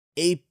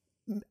A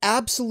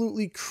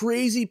absolutely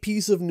crazy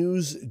piece of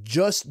news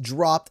just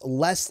dropped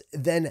less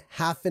than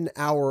half an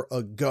hour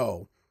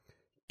ago.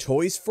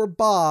 Toys for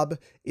Bob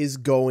is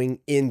going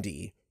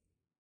indie.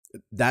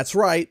 That's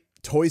right,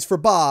 Toys for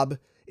Bob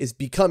is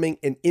becoming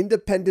an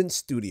independent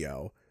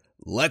studio.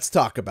 Let's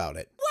talk about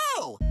it.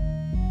 Whoa!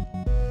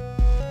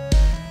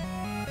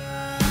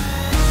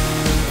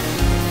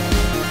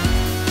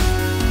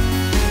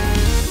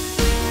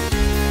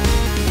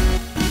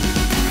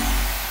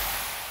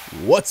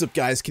 What's up,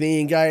 guys?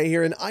 Canadian Guy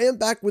here, and I am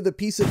back with a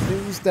piece of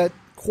news that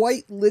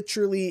quite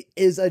literally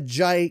is a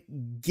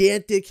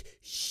gigantic,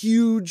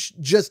 huge,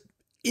 just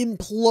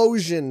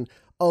implosion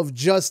of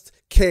just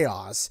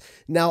chaos.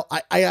 Now,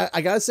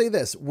 I gotta say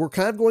this. We're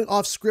kind of going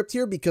off script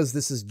here because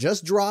this is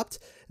just dropped.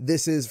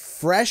 This is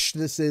fresh.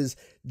 This is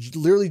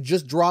literally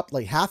just dropped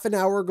like half an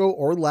hour ago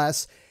or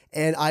less.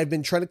 And I've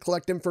been trying to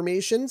collect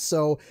information,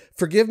 so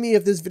forgive me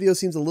if this video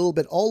seems a little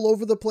bit all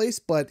over the place,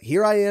 but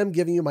here I am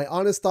giving you my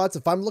honest thoughts.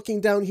 If I'm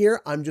looking down here,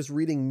 I'm just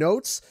reading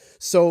notes,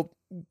 so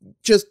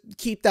just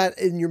keep that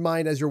in your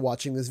mind as you're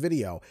watching this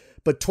video.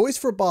 But Toys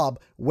for Bob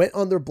went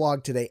on their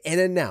blog today and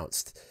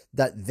announced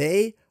that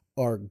they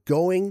are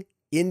going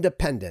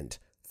independent.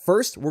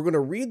 First, we're going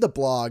to read the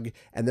blog,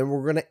 and then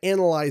we're going to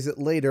analyze it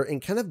later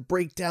and kind of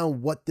break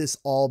down what this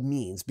all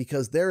means,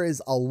 because there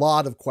is a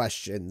lot of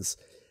questions.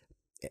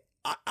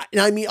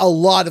 I mean a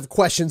lot of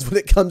questions when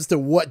it comes to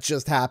what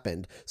just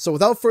happened. So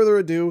without further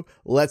ado,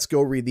 let's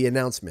go read the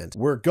announcement.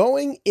 We're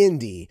going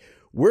indie.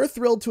 We're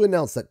thrilled to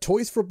announce that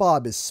Toys for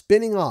Bob is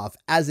spinning off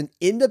as an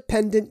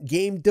independent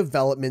game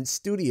development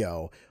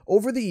studio.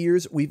 Over the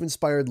years, we've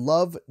inspired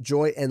love,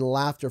 joy, and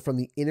laughter from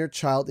the inner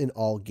child in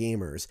all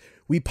gamers.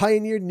 We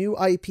pioneered new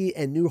IP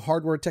and new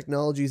hardware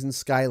technologies in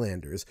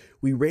Skylanders.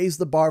 We raised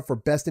the bar for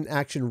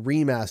best-in-action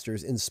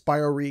remasters in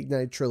Spyro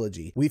Reignited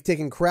Trilogy. We've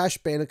taken Crash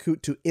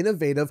Bandicoot to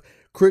innovative,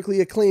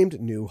 critically acclaimed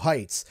new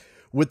heights.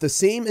 With the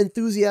same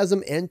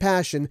enthusiasm and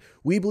passion,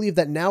 we believe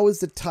that now is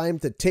the time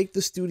to take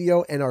the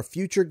studio and our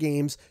future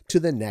games to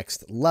the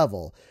next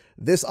level.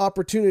 This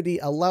opportunity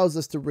allows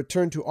us to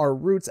return to our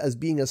roots as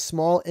being a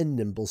small and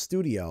nimble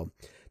studio.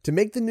 To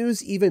make the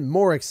news even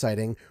more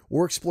exciting,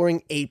 we're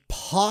exploring a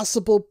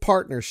possible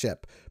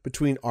partnership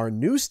between our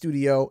new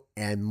studio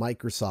and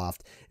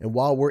Microsoft. And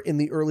while we're in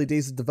the early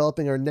days of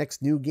developing our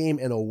next new game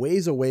and a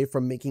ways away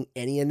from making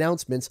any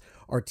announcements,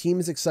 our team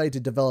is excited to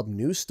develop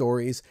new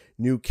stories,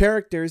 new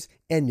characters,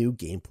 and new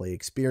gameplay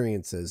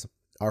experiences.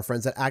 Our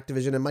friends at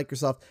Activision and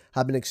Microsoft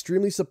have been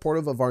extremely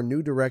supportive of our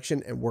new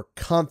direction, and we're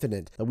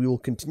confident that we will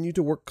continue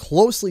to work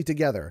closely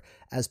together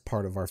as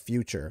part of our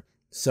future.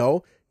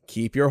 So,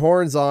 keep your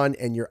horns on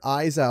and your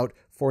eyes out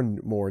for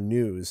more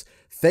news.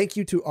 Thank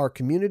you to our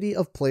community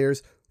of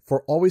players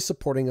for always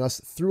supporting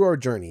us through our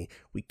journey.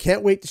 We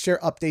can't wait to share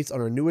updates on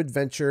our new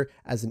adventure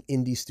as an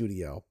indie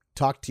studio.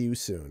 Talk to you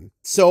soon.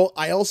 So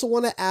I also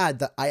want to add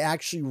that I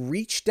actually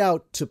reached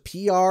out to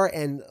PR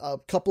and a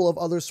couple of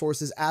other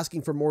sources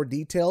asking for more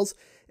details,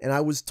 and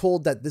I was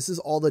told that this is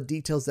all the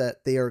details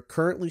that they are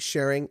currently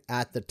sharing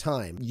at the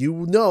time.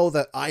 You know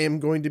that I am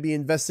going to be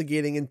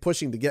investigating and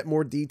pushing to get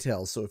more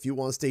details, so if you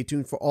want to stay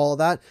tuned for all of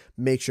that,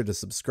 make sure to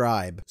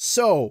subscribe.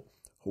 So,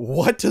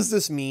 what does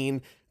this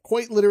mean?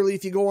 Quite literally,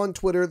 if you go on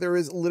Twitter, there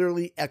is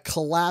literally a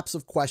collapse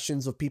of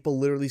questions of people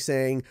literally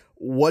saying,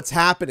 what's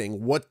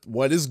happening?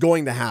 What is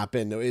going to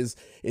happen?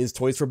 Is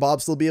Toys for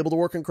Bob still be able to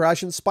work on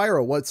Crash and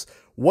Spyro?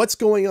 What's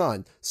going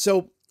on?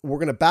 So we're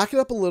going to back it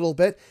up a little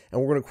bit,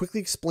 and we're going to quickly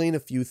explain a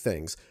few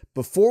things.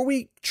 Before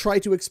we try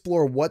to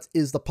explore what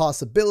is the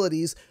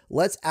possibilities,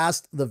 let's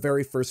ask the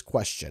very first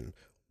question.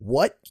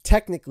 What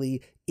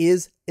technically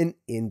is an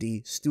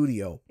indie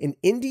studio? An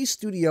indie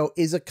studio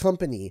is a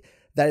company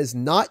that is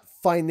not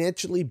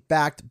financially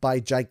backed by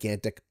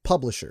gigantic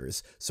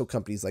publishers. So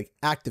companies like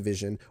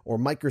Activision or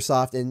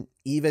Microsoft and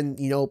even,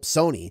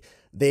 Sony,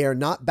 they are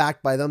not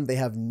backed by them. They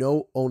have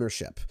no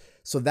ownership.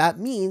 So that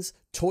means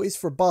Toys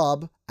for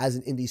Bob, as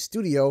an indie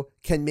studio,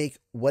 can make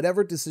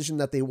whatever decision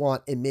that they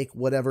want and make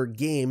whatever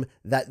game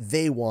that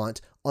they want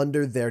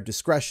under their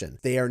discretion.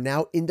 They are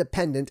now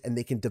independent and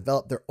they can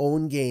develop their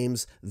own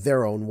games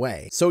their own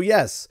way. So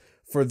yes,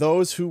 for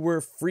those who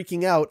were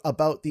freaking out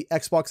about the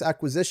Xbox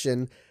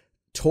acquisition,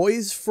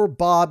 Toys for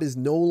Bob is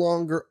no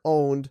longer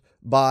owned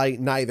by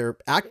neither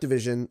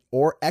Activision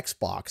or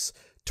Xbox.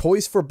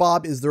 Toys for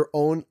Bob is their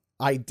own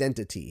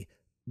identity.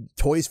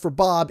 Toys for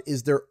Bob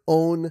is their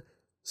own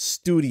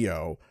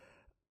studio.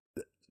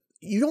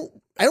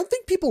 I don't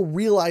think people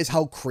realize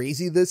how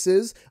crazy this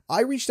is.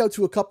 I reached out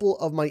to a couple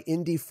of my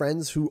indie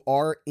friends who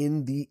are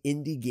in the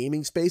indie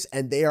gaming space,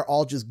 and they are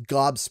all just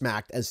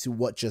gobsmacked as to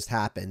what just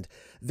happened.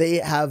 They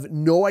have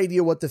no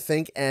idea what to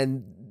think,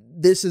 and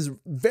this is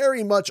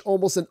very much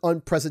almost an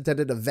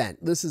unprecedented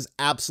event. This is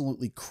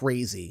absolutely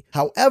crazy.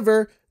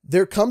 However,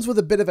 there comes with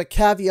a bit of a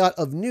caveat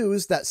of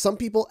news that some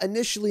people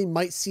initially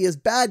might see as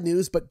bad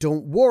news, but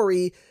don't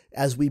worry,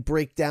 as we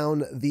break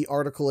down the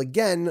article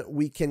again,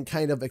 we can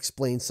kind of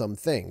explain some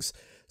things.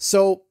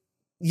 So,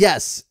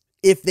 yes,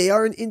 If they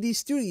are an indie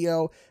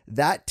studio,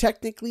 that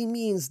technically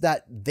means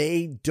that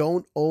they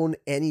don't own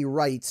any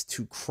rights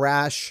to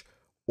Crash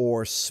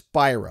or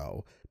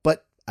Spyro.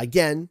 But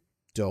again,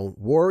 don't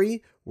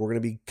worry. We're going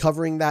to be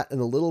covering that in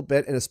a little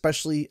bit, and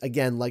especially,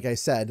 again, like I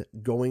said,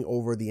 going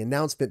over the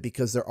announcement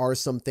because there are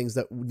some things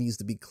that needs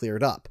to be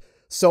cleared up.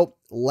 So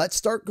let's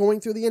start going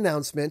through the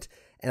announcement,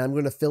 and I'm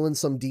going to fill in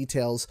some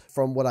details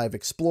from what I've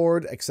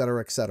explored, etc.,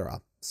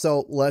 etc.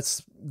 So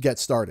let's get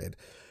started.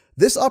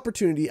 This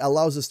opportunity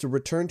allows us to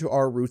return to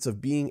our roots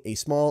of being a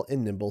small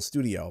and nimble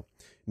studio,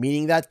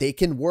 meaning that they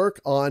can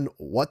work on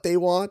what they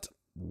want,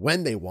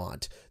 when they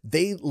want.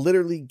 They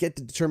literally get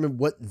to determine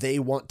what they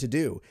want to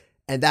do.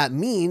 And that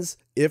means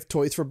if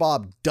Toys for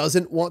Bob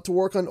doesn't want to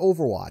work on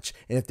Overwatch,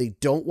 and if they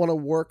don't want to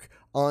work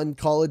on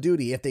Call of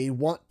Duty, if they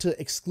want to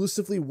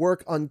exclusively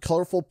work on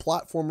colorful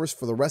platformers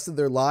for the rest of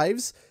their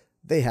lives,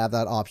 they have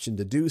that option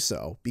to do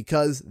so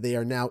because they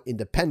are now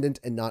independent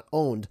and not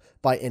owned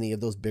by any of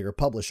those bigger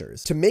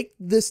publishers. To make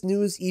this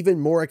news even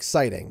more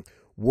exciting,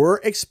 we're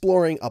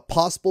exploring a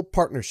possible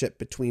partnership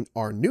between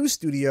our new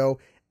studio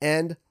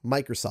and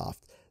Microsoft.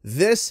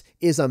 This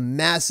is a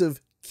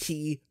massive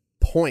key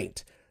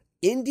point.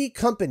 Indie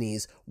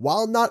companies,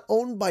 while not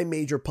owned by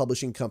major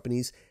publishing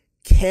companies,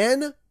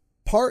 can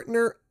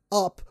partner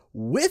up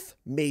with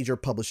major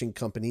publishing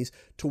companies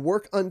to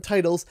work on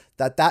titles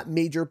that that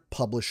major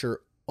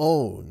publisher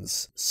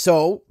owns.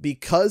 So,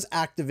 because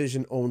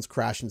Activision owns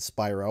Crash and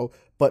Spyro,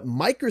 but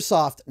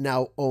Microsoft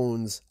now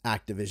owns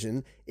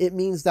Activision, it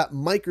means that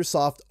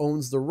Microsoft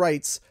owns the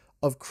rights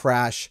of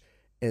Crash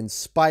and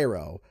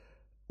Spyro,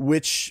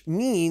 which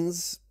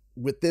means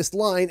with this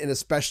line, and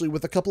especially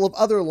with a couple of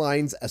other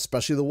lines,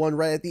 especially the one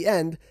right at the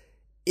end,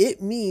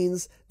 it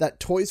means that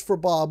Toys for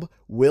Bob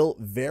will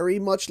very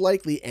much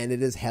likely, and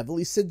it is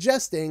heavily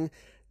suggesting,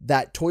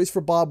 that Toys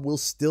for Bob will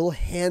still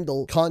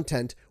handle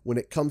content when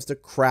it comes to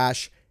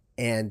Crash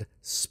and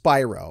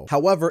Spyro.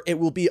 However, it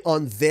will be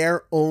on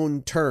their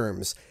own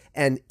terms.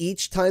 And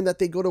each time that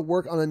they go to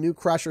work on a new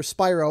Crash or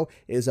Spyro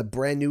is a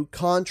brand new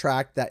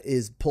contract that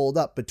is pulled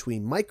up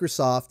between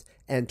Microsoft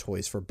and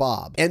Toys for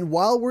Bob. And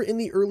while we're in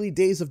the early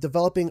days of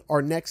developing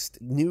our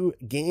next new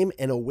game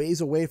and a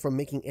ways away from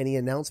making any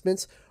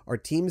announcements, our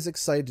team is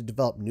excited to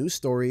develop new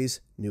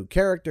stories, new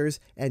characters,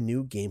 and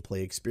new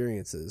gameplay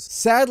experiences.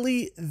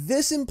 Sadly,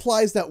 this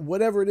implies that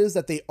whatever it is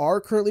that they are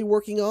currently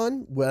working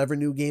on, whatever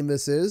new game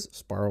this is,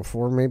 Spyro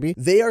 4 maybe,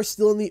 they are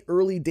still in the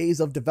early days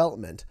of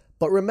development.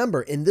 But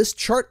remember, in this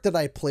chart that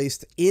I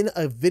placed in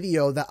a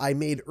video that I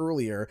made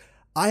earlier,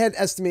 I had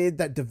estimated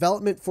that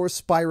development for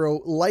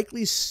Spyro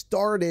likely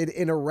started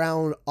in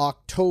around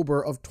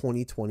October of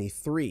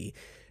 2023.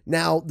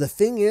 Now, the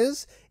thing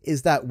is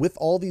that with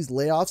all these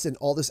layoffs and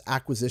all this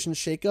acquisition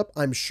shakeup,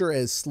 I'm sure it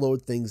has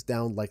slowed things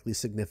down likely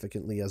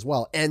significantly as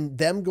well. And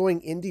them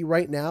going indie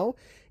right now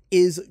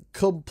is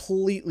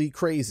completely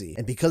crazy.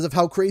 And because of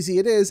how crazy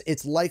it is,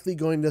 it's likely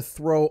going to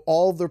throw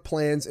all of their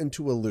plans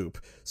into a loop.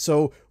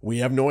 So we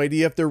have no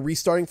idea if they're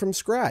restarting from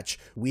scratch.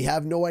 We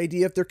have no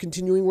idea if they're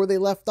continuing where they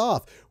left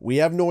off. We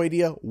have no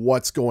idea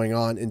what's going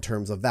on in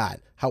terms of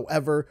that.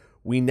 However,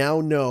 we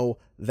now know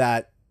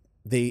that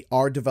they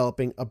are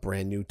developing a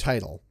brand new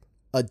title.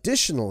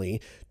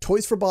 Additionally,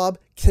 Toys for Bob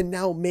can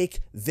now make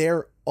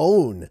their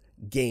own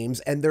games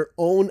and their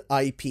own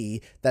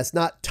IP that's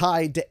not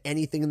tied to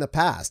anything in the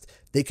past.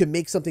 They could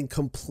make something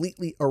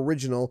completely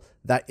original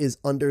that is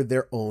under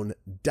their own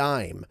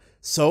dime.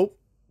 So,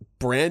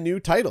 brand new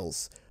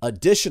titles.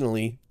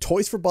 Additionally,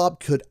 Toys for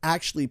Bob could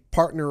actually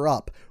partner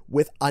up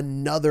with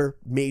another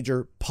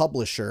major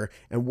publisher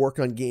and work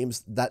on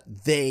games that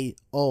they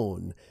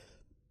own.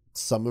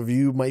 Some of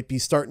you might be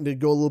starting to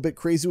go a little bit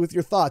crazy with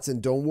your thoughts,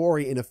 and don't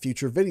worry, in a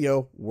future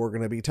video, we're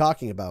going to be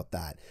talking about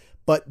that.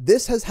 But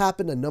this has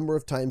happened a number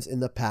of times in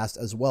the past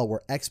as well,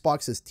 where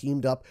Xbox has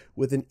teamed up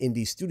with an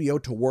indie studio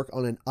to work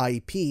on an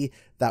IP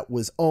that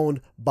was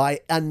owned by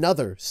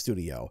another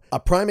studio. A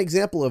prime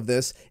example of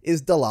this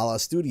is Dlala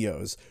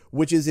Studios,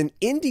 which is an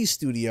indie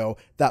studio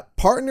that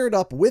partnered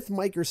up with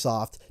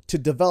Microsoft to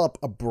develop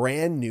a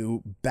brand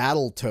new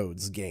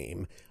Battletoads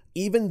game.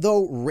 Even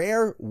though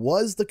Rare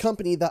was the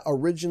company that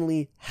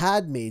originally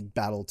had made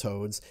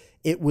Battletoads,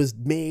 it was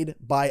made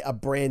by a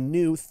brand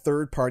new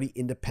third-party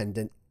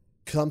independent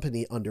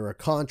company under a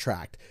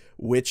contract,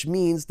 which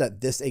means that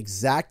this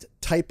exact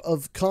type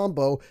of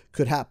combo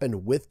could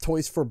happen with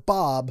Toys for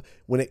Bob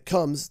when it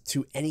comes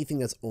to anything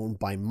that's owned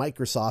by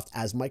Microsoft,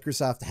 as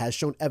Microsoft has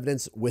shown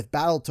evidence with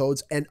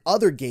Battletoads and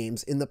other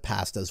games in the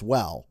past as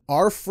well.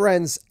 Our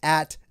friends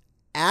at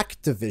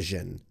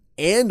Activision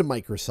and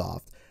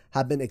Microsoft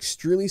have been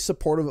extremely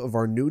supportive of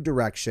our new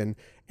direction,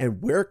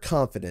 and we're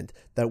confident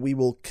that we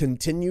will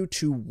continue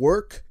to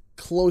work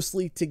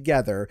closely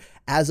together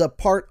as a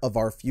part of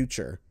our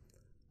future.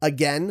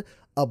 Again,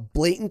 a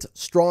blatant,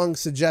 strong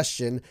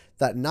suggestion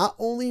that not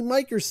only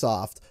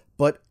Microsoft,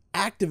 but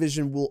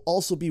Activision will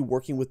also be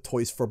working with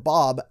Toys for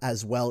Bob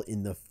as well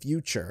in the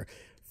future.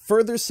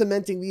 further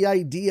cementing the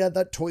idea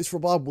that Toys for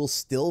Bob will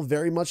still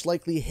very much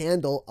likely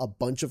handle a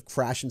bunch of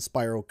Crash and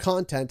Spyro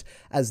content,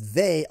 as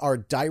they are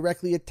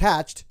directly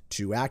attached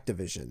to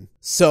Activision.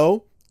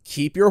 So,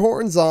 keep your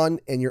horns on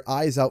and your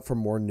eyes out for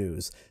more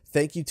news.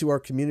 Thank you to our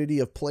community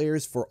of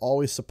players for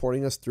always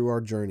supporting us through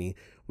our journey.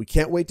 We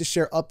can't wait to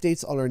share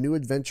updates on our new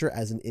adventure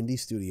as an indie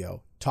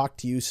studio. Talk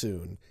to you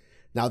soon.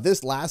 Now,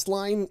 this last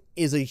line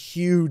is a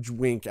huge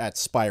wink at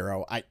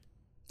Spyro.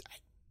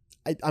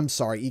 I'm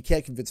sorry, you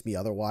can't convince me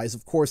otherwise.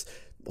 Of course,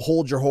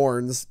 hold your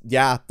horns.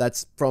 Yeah,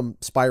 that's from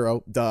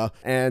Spyro, duh.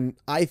 And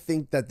I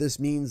think that this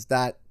means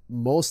that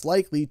most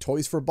likely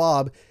Toys for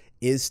Bob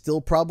is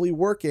still probably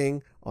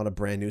working on a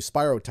brand new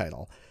Spyro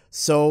title.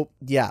 So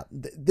yeah,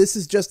 this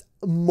is just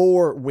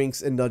more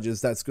winks and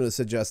nudges that's going to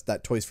suggest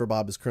that Toys for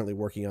Bob is currently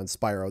working on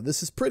Spyro.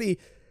 This is pretty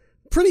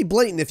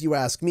blatant if you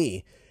ask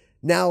me.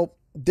 Now,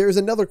 there's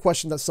another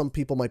question that some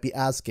people might be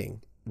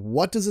asking.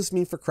 What does this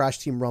mean for Crash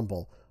Team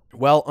Rumble?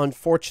 Well,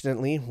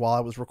 unfortunately, while I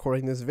was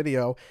recording this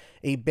video,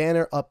 a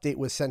banner update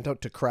was sent out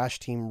to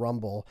Crash Team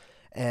Rumble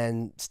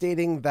and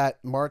stating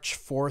that March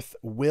 4th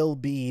will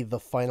be the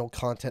final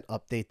content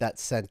update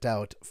that's sent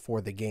out for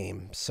the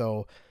game.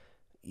 So,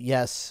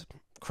 yes,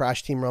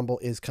 Crash Team Rumble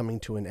is coming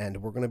to an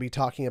end. We're going to be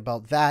talking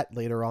about that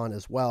later on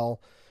as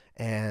well,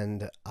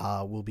 and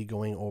we'll be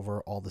going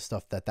over all the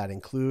stuff that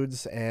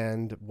includes,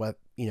 and what,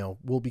 you know,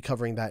 we'll be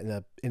covering that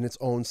in its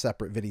own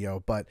separate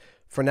video. But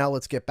for now,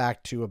 let's get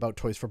back to about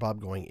Toys for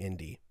Bob going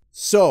indie.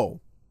 So,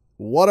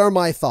 what are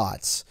my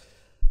thoughts?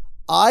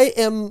 I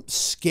am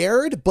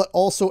scared, but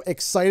also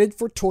excited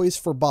for Toys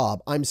for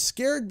Bob. I'm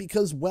scared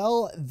because,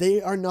 well,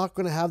 they are not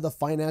going to have the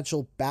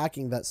financial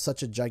backing that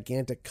such a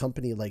gigantic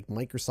company like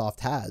Microsoft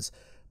has.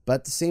 But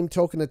at the same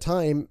token of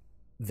time,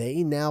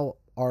 they now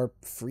are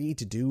free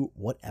to do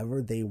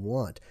whatever they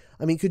want.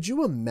 I mean, could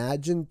you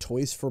imagine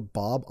Toys for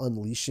Bob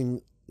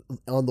unleashing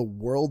on the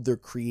world their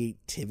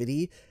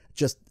creativity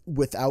just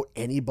without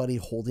anybody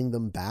holding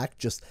them back?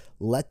 Just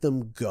let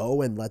them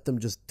go and let them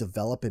just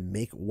develop and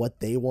make what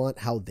they want,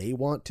 how they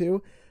want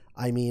to.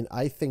 I mean,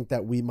 I think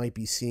that we might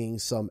be seeing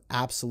some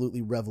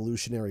absolutely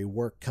revolutionary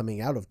work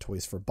coming out of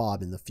Toys for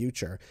Bob in the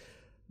future.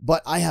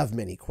 But I have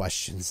many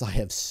questions. I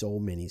have so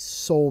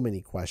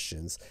many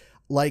questions.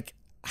 Like,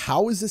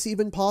 how is this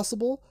even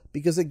possible?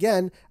 Because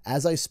again,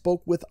 as I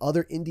spoke with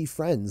other indie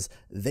friends,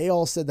 they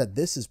all said that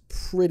this is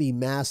pretty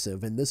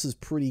massive and this is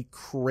pretty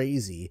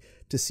crazy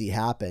to see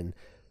happen.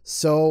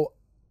 So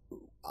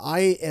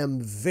I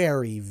am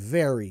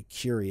very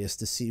curious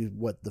to see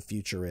what the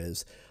future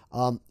is.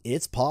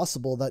 It's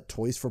possible that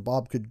Toys for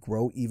Bob could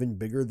grow even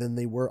bigger than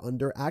they were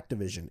under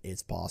Activision.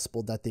 It's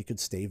possible that they could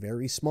stay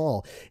very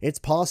small. It's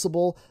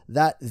possible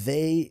that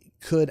they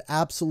could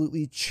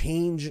absolutely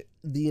change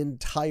the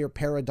entire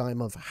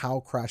paradigm of how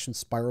Crash and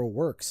Spyro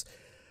works.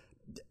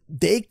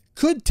 They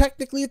could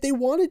technically, if they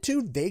wanted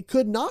to, they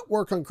could not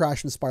work on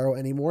Crash and Spyro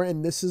anymore,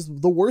 and this is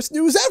the worst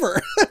news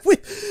ever.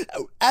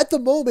 At the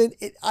moment,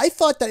 I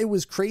thought that it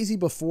was crazy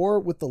before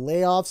with the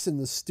layoffs and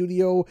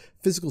the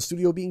physical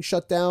studio being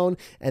shut down,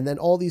 and then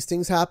all these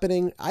things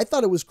happening. I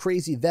thought it was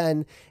crazy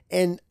then,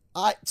 and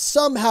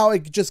somehow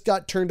it just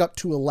got turned up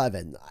to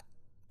 11.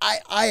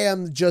 I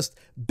am just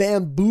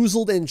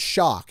bamboozled and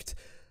shocked.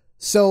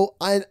 So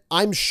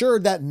I'm sure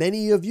that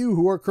many of you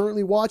who are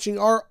currently watching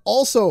are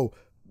also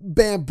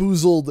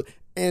bamboozled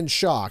and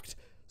shocked.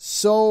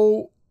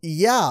 So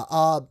yeah,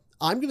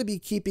 I'm going to be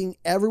keeping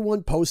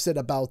everyone posted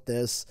about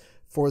this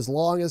for as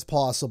long as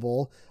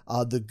possible.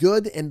 The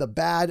good and the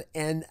bad,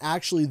 and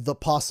actually the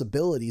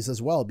possibilities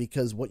as well,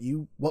 because what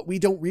we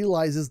don't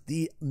realize is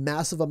the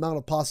massive amount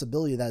of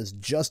possibility that has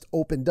just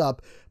opened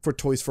up for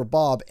Toys for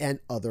Bob and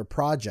other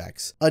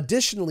projects.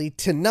 Additionally,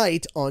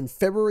 tonight on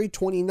February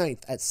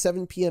 29th at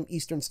 7 p.m.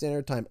 Eastern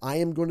Standard Time, I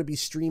am going to be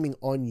streaming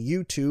on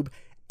YouTube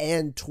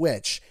and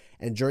Twitch.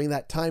 And during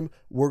that time,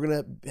 we're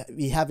going to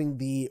be having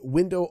the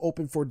window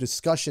open for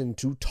discussion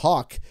to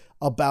talk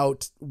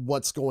about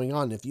what's going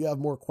on. If you have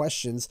more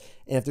questions,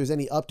 and if there's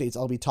any updates,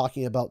 I'll be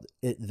talking about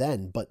it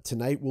then. But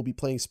tonight we'll be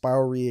playing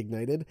Spyro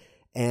Reignited,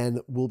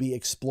 and we'll be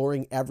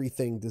exploring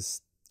everything to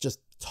just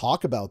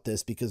talk about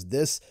this, because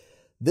this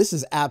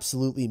is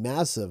absolutely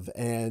massive.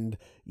 And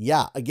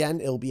yeah,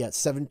 again, it'll be at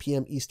 7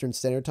 p.m. Eastern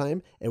Standard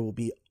Time. It will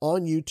be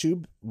on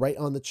YouTube, right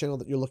on the channel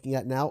that you're looking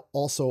at now,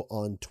 also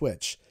on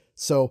Twitch.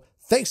 So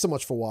thanks so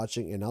much for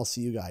watching, and I'll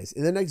see you guys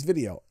in the next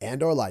video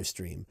and our live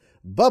stream.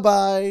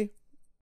 Bye-bye.